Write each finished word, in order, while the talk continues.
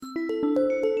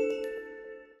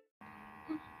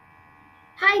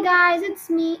guys, it's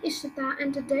me Ishita,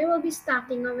 and today we'll be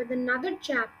starting with another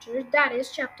chapter, that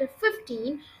is chapter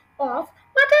 15 of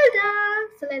Matilda.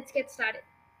 So let's get started.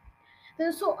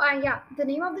 The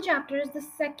name of the chapter is The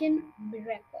Second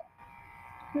Miracle.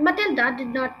 Matilda did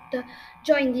not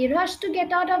join the rush to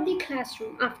get out of the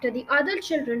classroom. After the other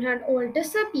children had all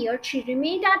disappeared, she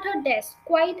remained at her desk,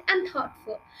 quiet and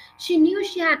thoughtful. She knew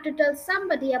she had to tell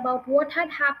somebody about what had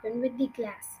happened with the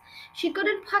glass. She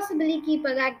couldn't possibly keep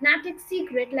a magnetic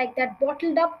secret like that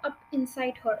bottled up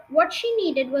inside her. What she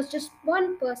needed was just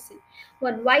one person,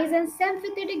 one wise and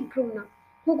sympathetic grown up,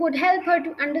 who could help her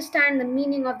to understand the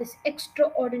meaning of this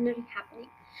extraordinary happening.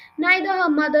 Neither her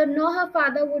mother nor her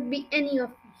father would be any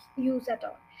of use at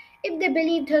all. If they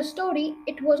believed her story,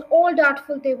 it was all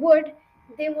doubtful they would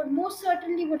most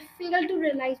certainly would fail to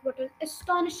realize what an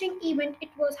astonishing event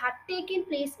it was had taken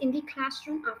place in the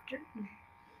classroom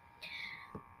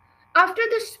after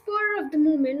the spur of the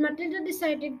moment, Matilda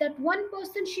decided that one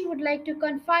person she would like to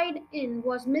confide in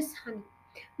was Miss Honey.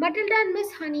 Matilda and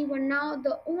Miss Honey were now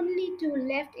the only two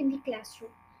left in the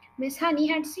classroom. Miss Honey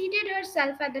had seated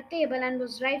herself at the table and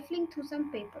was rifling through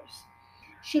some papers.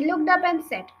 She looked up and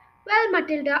said, "Well,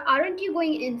 Matilda, aren't you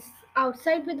going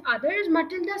outside with others?"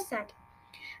 Matilda said,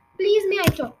 "Please, may I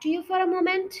talk to you for a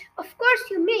moment?" "Of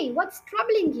course you may. What's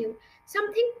troubling you?"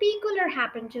 "Something peculiar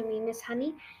happened to me, Miss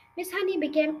Honey." Miss Honey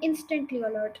became instantly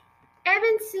alert.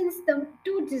 Ever since the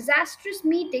two disastrous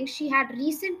meetings she had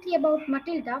recently about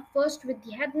Matilda, first with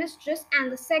the headmistress and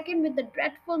the second with the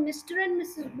dreadful Mr. and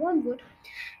Mrs. Wormwood,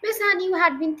 Miss Honey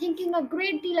had been thinking a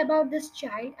great deal about this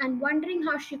child and wondering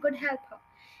how she could help her.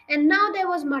 And now there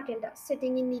was Matilda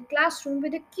sitting in the classroom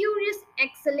with a curious,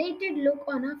 exhalated look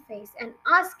on her face and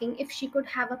asking if she could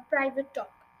have a private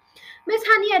talk. Miss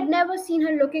Honey had never seen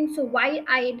her looking so wide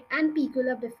eyed and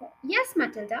peculiar before. "Yes,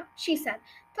 Matilda," she said.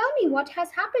 "Tell me what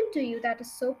has happened to you that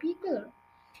is so peculiar."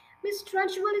 "Miss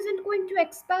Trunchbull isn't going to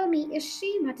expel me, is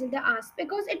she?" Matilda asked.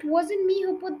 "Because it wasn't me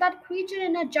who put that creature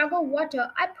in a jug of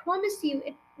water. I promise you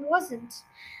it wasn't."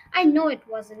 "I know it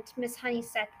wasn't," Miss Honey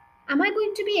said. "Am I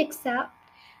going to be expelled?"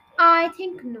 "I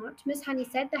think not," Miss Honey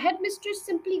said. "The headmistress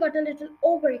simply got a little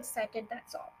overexcited,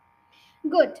 that's all."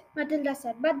 "Good," Matilda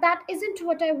said, "but that isn't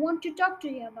what I want to talk to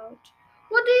you about."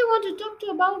 "What do you want to talk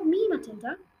to about me,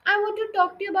 Matilda?" "I want to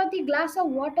talk to you about the glass of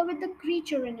water with the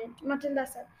creature in it," Matilda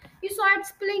said. "You saw it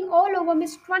spilling all over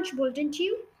Miss Trunchbull, didn't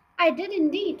you?" "I did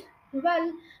indeed."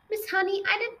 "Well, Miss Honey,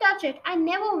 I didn't touch it. I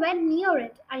never went near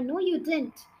it." "I know you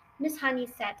didn't," Miss Honey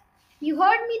said. "You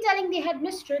heard me telling the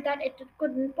headmistress that it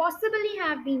couldn't possibly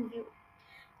have been you."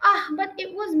 "Ah, but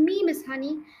it was me, Miss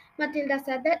Honey," Matilda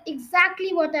said. "That's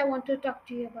exactly what I want to talk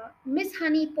to you about." Miss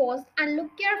Honey paused and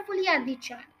looked carefully at the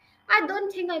child. "I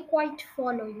don't think I quite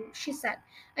follow you," she said.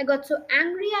 "I got so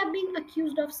angry at being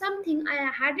accused of something I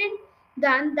hadn't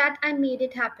done that I made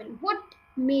it happen." "What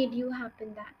made you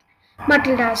happen that?"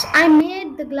 Matilda asked. "I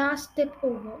made the glass tip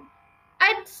over."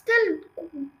 "I still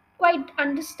quite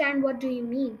understand what do you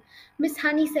mean," Miss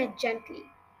Honey said gently.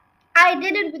 "I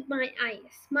did it with my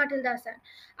eyes," Matilda said.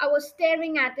 "I was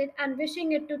staring at it and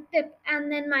wishing it to tip,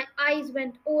 and then my eyes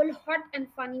went all hot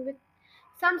and funny with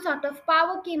some sort of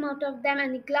power came out of them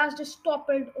and the glass just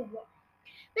toppled over."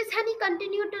 Miss Honey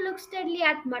continued to look steadily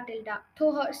at Matilda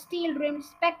through her steel rimmed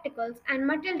spectacles, and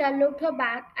Matilda looked her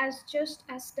back as just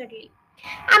as steadily.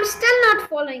 "I'm still not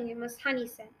following you," Miss Honey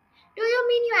said. "Do you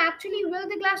mean you actually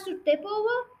willed the glass to tip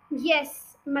over?"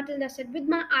 "Yes," Matilda said, "with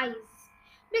my eyes."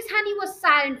 Miss Honey was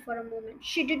silent for a moment.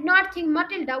 She did not think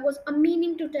Matilda was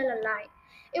meaning to tell a lie.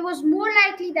 It was more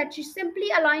likely that she simply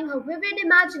allowing her vivid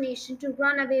imagination to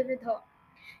run away with her.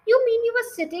 "You mean you were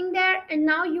sitting there and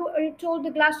now you told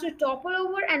the glass to topple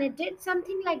over and it did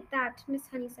something like that?" Miss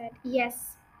Honey said.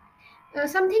 "Yes."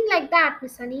 Something like that,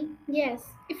 Miss Honey.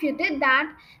 "Yes. If you did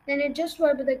that, then it just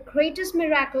would be the greatest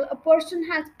miracle a person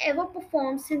has ever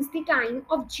performed since the time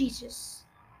of Jesus."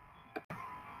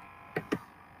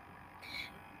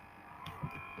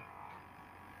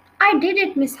 "I did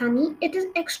it, Miss Honey. It is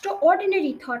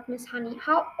extraordinary," thought Miss Honey.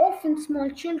 "How often small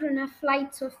children have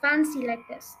flights so fancy like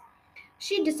this."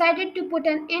 She decided to put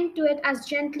an end to it as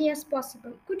gently as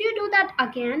possible. "Could you do that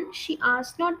again?" she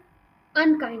asked, not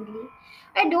unkindly.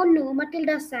 "I don't know,"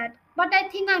 Matilda said, "but I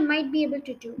think I might be able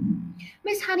to do."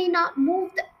 Miss Honey now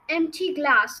moved the empty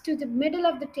glass to the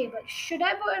middle of the table. "Should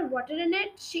I pour water in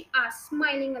it?" she asked,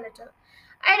 smiling a little.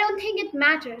 "I don't think it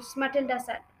matters," Matilda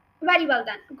said. "Very well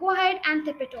then, go ahead and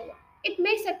tip it over. It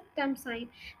makes a sign.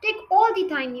 Take all the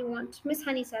time you want," Miss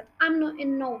Honey said. "I'm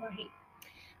in no hurry."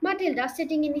 Matilda,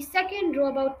 sitting in the second row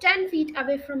about 10 feet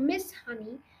away from Miss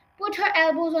Honey, put her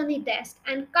elbows on the desk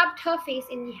and cupped her face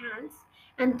in the hands.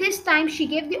 And this time she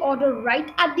gave the order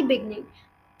right at the beginning.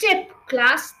 Tip,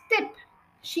 class, tip,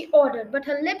 she ordered, but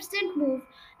her lips didn't move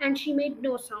and she made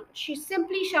no sound. She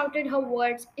simply shouted her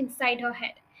words inside her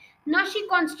head. Now she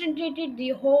concentrated the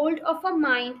hold of her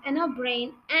mind and her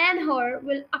brain and her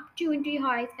will up to into her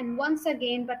eyes, and once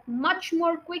again, but much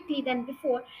more quickly than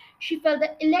before, she felt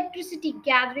the electricity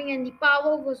gathering and the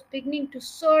power was beginning to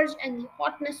surge and the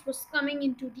hotness was coming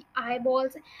into the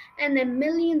eyeballs, and then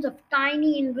millions of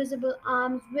tiny invisible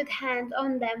arms with hands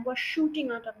on them were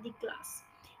shooting out of the glass.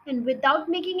 And without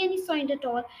making any sound at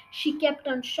all, she kept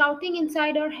on shouting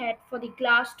inside her head for the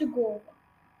glass to go over.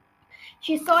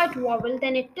 She saw it wobble,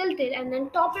 then it tilted and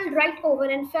then toppled right over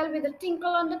and fell with a tinkle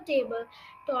on the table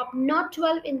top not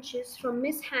 12 inches from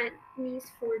Miss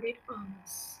Honey's folded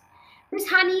arms. Miss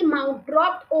Honey's mouth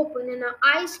dropped open and her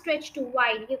eyes stretched too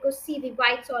wide. You could see the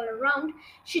whites all around.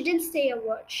 She didn't say a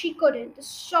word. She couldn't. The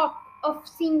shock of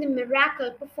seeing the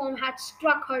miracle perform had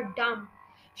struck her dumb.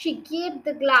 She gaped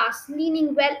the glass,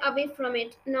 leaning well away from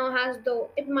it now as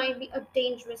though it might be a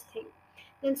dangerous thing,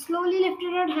 then slowly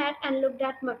lifted her head and looked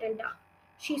at Matilda.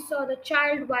 She saw the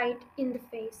child white in the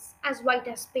face, as white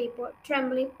as paper,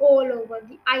 trembling all over,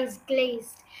 the eyes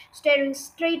glazed, staring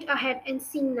straight ahead and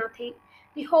seeing nothing.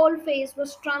 The whole face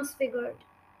was transfigured,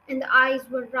 and the eyes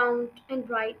were round and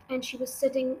bright, and she was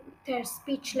sitting there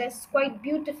speechless, quite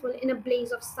beautiful in a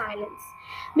blaze of silence.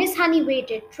 Miss Honey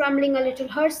waited, trembling a little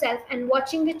herself, and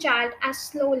watching the child as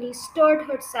slowly stirred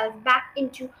herself back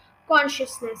into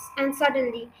consciousness, and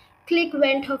suddenly click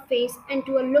went her face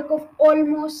into a look of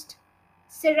almost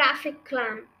seraphic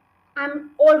calm.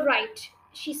 I'm all right,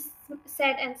 she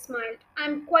said and smiled.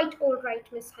 I'm quite all right,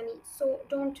 Miss Honey, so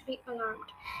don't be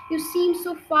alarmed. You seem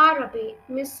so far away,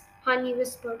 Miss Honey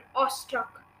whispered,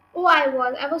 awestruck. Oh, I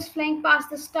was flying past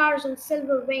the stars on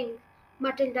silver wing,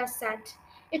 Matilda said.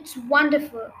 It's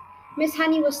wonderful. Miss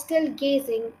Honey was still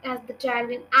gazing at the child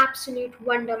in absolute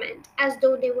wonderment, as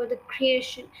though they were the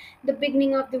creation, the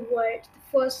beginning of the world,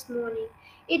 the first morning.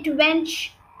 It went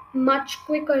much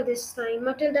quicker this time,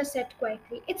 Matilda said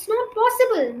quietly. It's not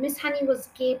possible, Miss Honey was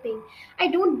gaping. I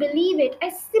don't believe it. I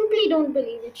simply don't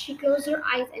believe it. She closed her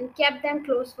eyes and kept them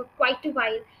closed for quite a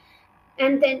while,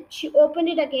 and then she opened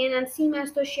it again and seemed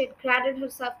as though she had gathered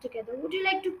herself together. Would you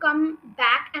like to come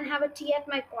back and have a tea at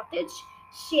my cottage?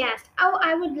 She asked. Oh,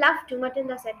 I would love to,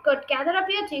 Matilda said. Good, gather up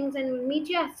your things and we'll meet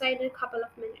you outside in a couple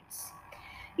of minutes.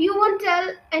 You won't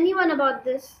tell anyone about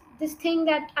this thing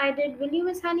that I did, will you,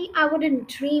 Miss Honey? I wouldn't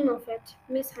dream of it,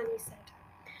 Miss Honey said.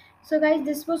 So, guys,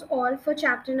 this was all for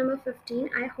chapter number 15.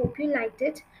 I hope you liked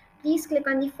it. Please click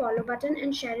on the follow button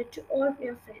and share it to all of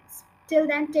your friends. Till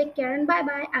then, take care and bye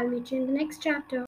bye. I'll meet you in the next chapter.